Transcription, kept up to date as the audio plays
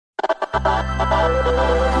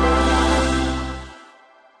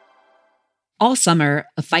All summer,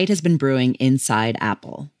 a fight has been brewing inside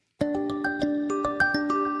Apple.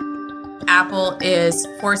 Apple is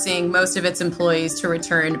forcing most of its employees to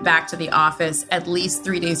return back to the office at least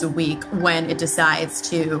 3 days a week when it decides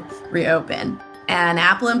to reopen. And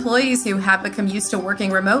Apple employees who have become used to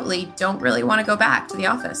working remotely don't really want to go back to the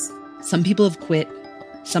office. Some people have quit.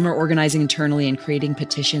 Some are organizing internally and creating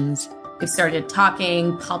petitions. They've started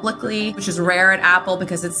talking publicly, which is rare at Apple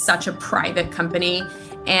because it's such a private company.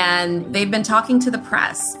 And they've been talking to the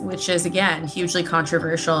press, which is, again, hugely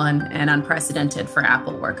controversial and unprecedented for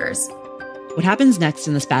Apple workers. What happens next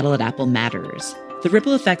in this battle at Apple matters. The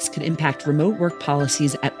ripple effects could impact remote work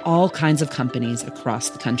policies at all kinds of companies across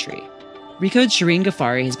the country. Recode's Shireen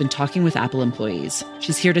Ghaffari has been talking with Apple employees.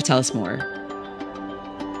 She's here to tell us more.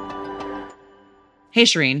 Hey,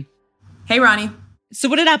 Shireen. Hey, Ronnie. So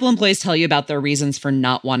what did Apple employees tell you about their reasons for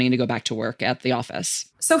not wanting to go back to work at the office?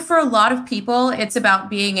 So for a lot of people, it's about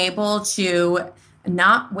being able to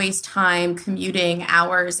not waste time commuting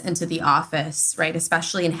hours into the office, right?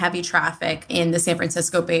 Especially in heavy traffic in the San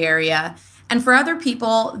Francisco Bay Area. And for other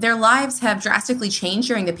people, their lives have drastically changed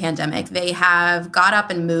during the pandemic. They have got up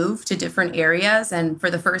and moved to different areas. And for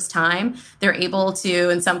the first time, they're able to,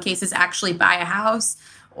 in some cases, actually buy a house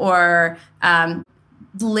or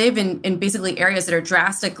live in basically areas that are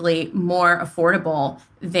drastically more affordable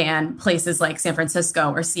than places like San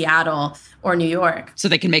Francisco or Seattle or New York. So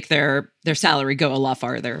they can make their salary go a lot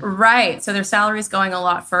farther. Right. So their salary is going a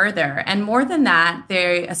lot further. And more than that,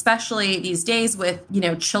 they, especially these days with,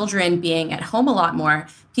 children being at home a lot more,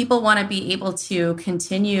 people want to be able to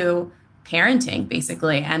continue parenting,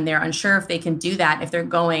 basically. And they're unsure if they can do that if they're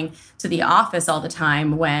going to the office all the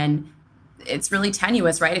time when it's really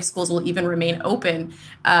tenuous, right? If schools will even remain open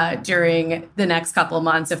during the next couple of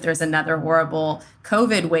months, if there's another horrible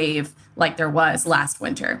COVID wave like there was last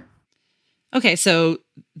winter. Okay, so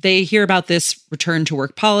they hear about this return to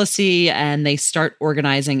work policy and they start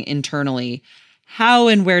organizing internally. How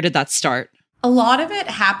and where did that start? A lot of it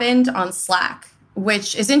happened on Slack,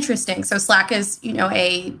 which is interesting. So Slack is,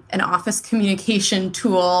 an office communication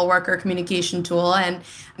tool, worker communication tool, and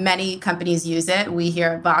many companies use it. We here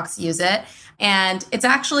at Vox use it. And it's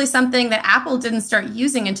actually something that Apple didn't start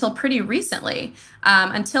using until pretty recently,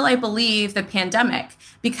 until I believe the pandemic,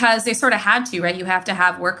 because they sort of had to, right? You have to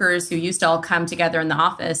have workers who used to all come together in the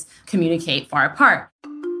office communicate far apart.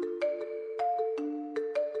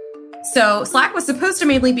 So Slack was supposed to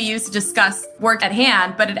mainly be used to discuss work at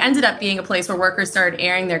hand, but it ended up being a place where workers started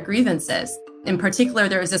airing their grievances. In particular,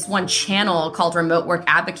 there was this one channel called Remote Work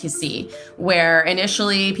Advocacy, where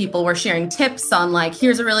initially people were sharing tips on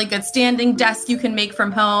here's a really good standing desk you can make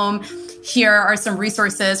from home. Here are some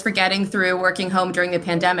resources for getting through working home during the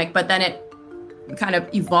pandemic. But then it kind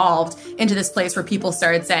of evolved into this place where people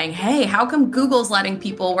started saying, hey, how come Google's letting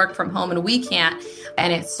people work from home and we can't?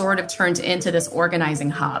 And it sort of turned into this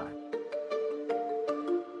organizing hub.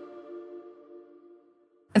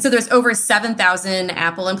 And so there's over 7,000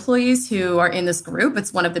 Apple employees who are in this group.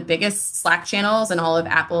 It's one of the biggest Slack channels in all of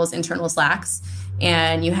Apple's internal Slacks.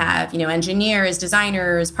 And you have, engineers,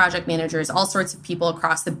 designers, project managers, all sorts of people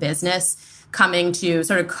across the business coming to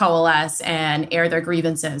sort of coalesce and air their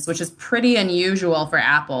grievances, which is pretty unusual for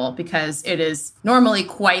Apple because it is normally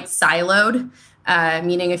quite siloed.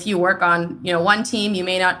 Meaning if you work on, one team, you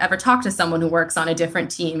may not ever talk to someone who works on a different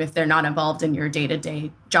team if they're not involved in your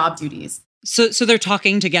day-to-day job duties. So they're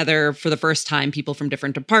talking together for the first time, people from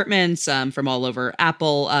different departments, from all over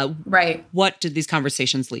Apple. Right. What did these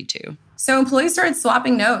conversations lead to? So employees started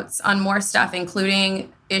swapping notes on more stuff,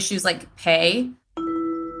 including issues like pay.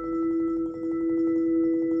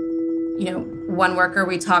 One worker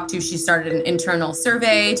we talked to, she started an internal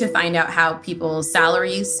survey to find out how people's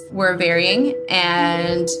salaries were varying.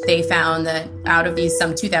 And they found that out of these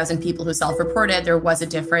some 2,000 people who self-reported, there was a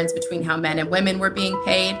difference between how men and women were being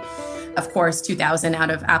paid. Of course, 2,000 out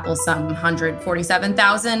of Apple's some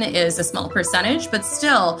 147,000 is a small percentage, but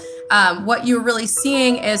still, what you're really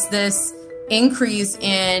seeing is this increase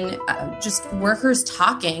in just workers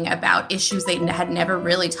talking about issues they had never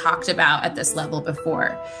really talked about at this level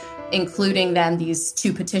before, including then these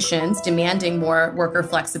 2 petitions demanding more worker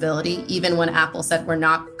flexibility, even when Apple said, we're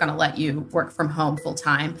not going to let you work from home full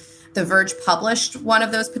time. The Verge published one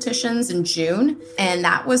of those petitions in June, and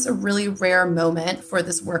that was a really rare moment for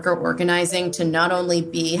this worker organizing to not only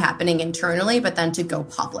be happening internally, but then to go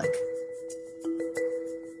public.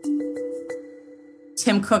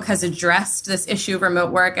 Tim Cook has addressed this issue of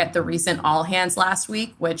remote work at the recent All Hands last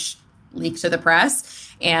week, which leaked to the press,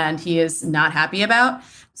 and he is not happy about.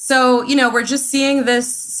 So, we're just seeing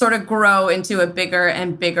this sort of grow into a bigger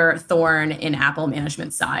and bigger thorn in Apple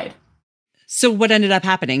management side. So what ended up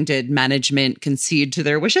happening? Did management concede to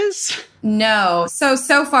their wishes? No. So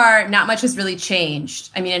far, not much has really changed.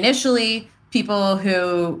 I mean, initially, people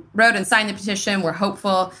who wrote and signed the petition were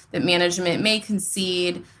hopeful that management may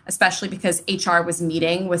concede, especially because HR was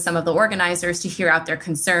meeting with some of the organizers to hear out their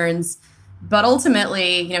concerns. But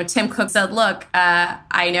ultimately, Tim Cook said, look,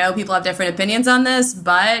 I know people have different opinions on this,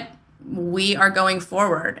 but we are going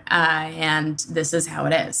forward, and this is how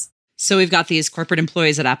it is. So we've got these corporate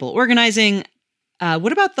employees at Apple organizing.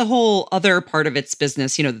 What about the whole other part of its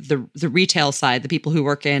business, the retail side, the people who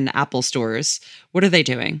work in Apple stores? What are they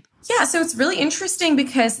doing? Yeah, so it's really interesting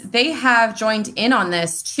because they have joined in on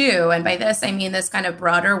this too. And by this, I mean this kind of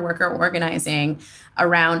broader worker organizing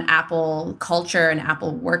around Apple culture and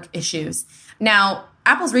Apple work issues. Now,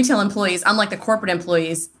 Apple's retail employees, unlike the corporate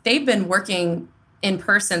employees, they've been working in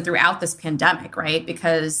person throughout this pandemic, right?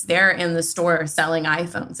 Because they're in the store selling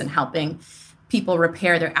iPhones and helping people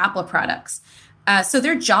repair their Apple products. So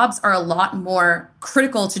their jobs are a lot more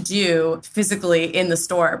critical to do physically in the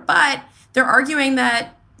store. But they're arguing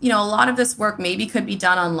that, a lot of this work maybe could be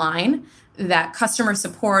done online, that customer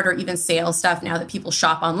support or even sales stuff, now that people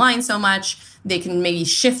shop online so much, they can maybe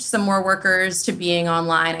shift some more workers to being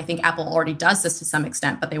online. I think Apple already does this to some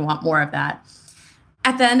extent, but they want more of that.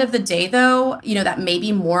 At the end of the day, though, that may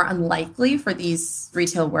be more unlikely for these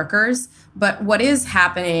retail workers. But what is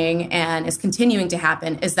happening and is continuing to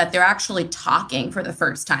happen is that they're actually talking for the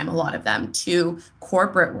first time, a lot of them, to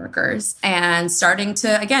corporate workers and starting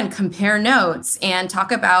to, again, compare notes and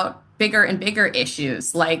talk about bigger and bigger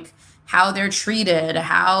issues like how they're treated,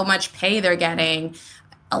 how much pay they're getting,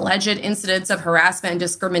 alleged incidents of harassment and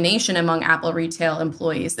discrimination among Apple retail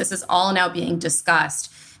employees. This is all now being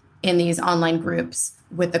discussed in these online groups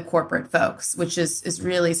with the corporate folks, which is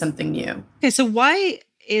really something new. Okay, so why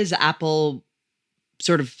is Apple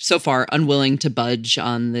sort of so far unwilling to budge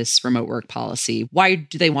on this remote work policy? Why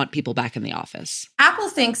do they want people back in the office? Apple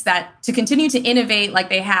thinks that to continue to innovate like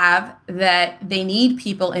they have, that they need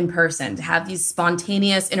people in person to have these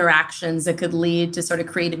spontaneous interactions that could lead to sort of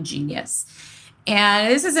creative genius.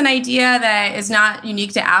 And this is an idea that is not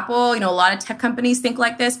unique to Apple. A lot of tech companies think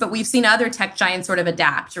like this, but we've seen other tech giants sort of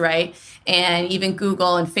adapt, right? And even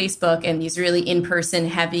Google and Facebook and these really in-person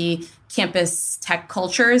heavy campus tech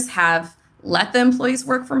cultures have let the employees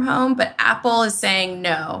work from home. But Apple is saying,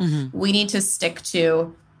 no, we need to stick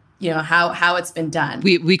to, how it's been done.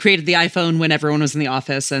 We created the iPhone when everyone was in the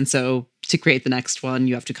office. And so to create the next one,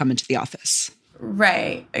 you have to come into the office.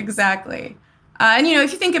 Right, exactly. And,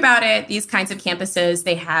 if you think about it, these kinds of campuses,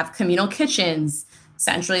 they have communal kitchens,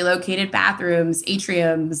 centrally located bathrooms,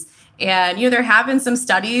 atriums. And, there have been some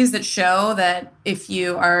studies that show that if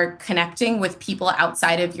you are connecting with people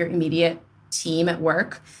outside of your immediate team at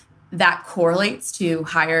work, that correlates to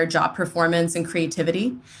higher job performance and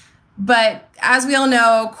creativity. But as we all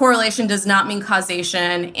know, correlation does not mean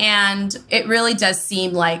causation. And it really does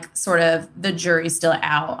seem like sort of the jury's still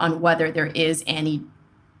out on whether there is any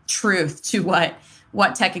truth to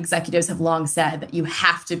what tech executives have long said, that you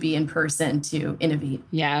have to be in person to innovate.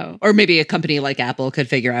 Yeah. Or maybe a company like Apple could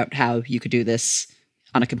figure out how you could do this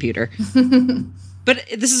on a computer. But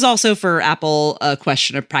this is also for Apple a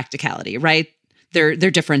question of practicality, right? They're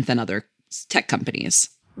different than other tech companies.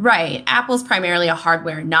 Right. Apple's primarily a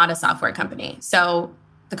hardware, not a software company. So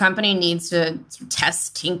the company needs to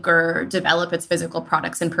test, tinker, develop its physical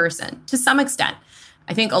products in person to some extent.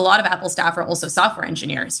 I think a lot of Apple staff are also software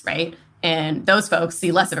engineers, right? And those folks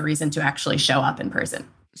see less of a reason to actually show up in person.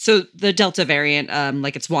 So the Delta variant,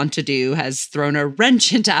 like it's wont to do, has thrown a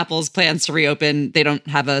wrench into Apple's plans to reopen. They don't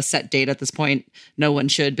have a set date at this point. No one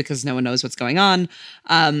should, because no one knows what's going on.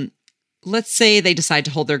 Let's say they decide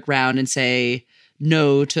to hold their ground and say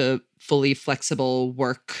no to fully flexible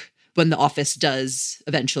work when the office does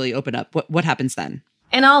eventually open up. What happens then?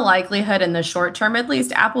 In all likelihood, in the short term, at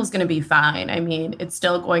least, Apple's going to be fine. I mean, it's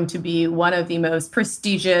still going to be one of the most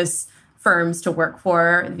prestigious firms to work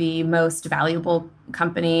for, the most valuable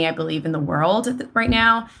company, I believe, in the world right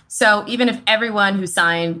now. So even if everyone who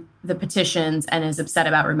signed the petitions and is upset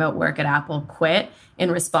about remote work at Apple quit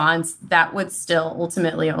in response, that would still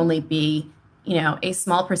ultimately only be, a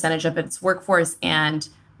small percentage of its workforce and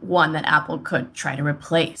one that Apple could try to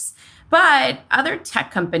replace. But other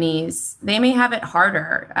tech companies, they may have it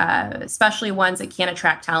harder, especially ones that can't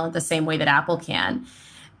attract talent the same way that Apple can.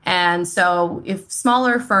 And so if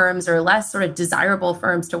smaller firms or less sort of desirable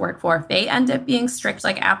firms to work for, if they end up being strict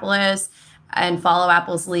like Apple is and follow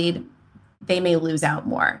Apple's lead, they may lose out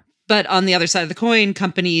more. But on the other side of the coin,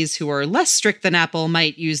 companies who are less strict than Apple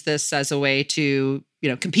might use this as a way to,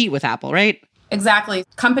 compete with Apple, right? Exactly.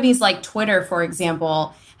 Companies like Twitter, for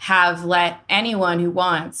example, have let anyone who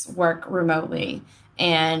wants work remotely.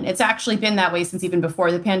 And it's actually been that way since even before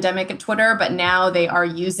the pandemic at Twitter, but now they are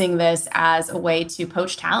using this as a way to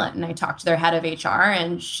poach talent. And I talked to their head of HR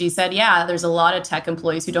and she said, yeah, there's a lot of tech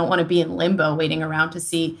employees who don't want to be in limbo waiting around to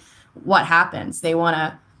see what happens. They want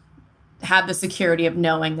to have the security of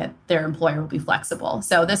knowing that their employer will be flexible.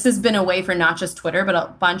 So this has been a way for not just Twitter, but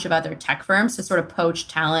a bunch of other tech firms to sort of poach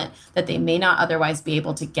talent that they may not otherwise be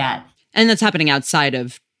able to get. And that's happening outside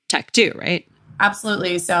of tech too, right?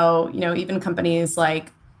 Absolutely. So, even companies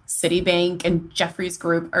like Citibank and Jefferies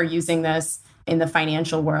Group are using this in the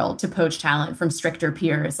financial world to poach talent from stricter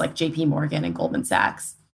peers like JP Morgan and Goldman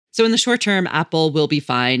Sachs. So in the short term, Apple will be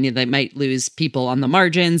fine. They might lose people on the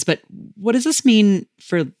margins, but what does this mean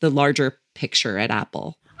for the larger picture at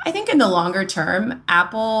Apple? I think in the longer term,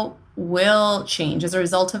 Apple will change as a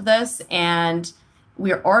result of this. And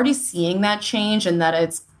we're already seeing that change and that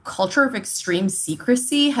its culture of extreme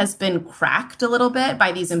secrecy has been cracked a little bit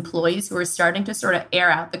by these employees who are starting to sort of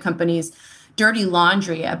air out the company's dirty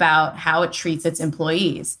laundry about how it treats its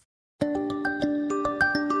employees.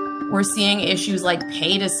 We're seeing issues like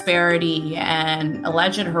pay disparity and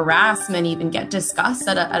alleged harassment even get discussed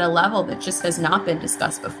at a level that just has not been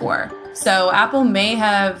discussed before. So Apple may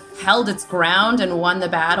have held its ground and won the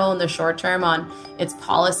battle in the short term on its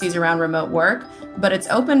policies around remote work, but it's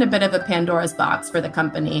opened a bit of a Pandora's box for the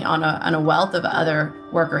company on a wealth of other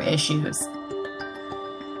worker issues.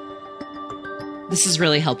 This is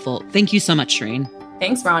really helpful. Thank you so much, Shireen.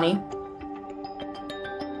 Thanks, Ronnie.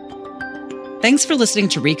 Thanks for listening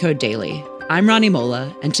to Recode Daily. I'm Ronnie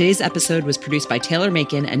Mola, and today's episode was produced by Taylor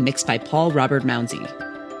Macon and mixed by Paul Robert Mounsey.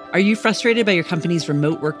 Are you frustrated by your company's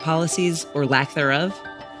remote work policies or lack thereof?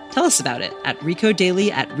 Tell us about it at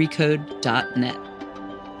recodedaily@recode.net.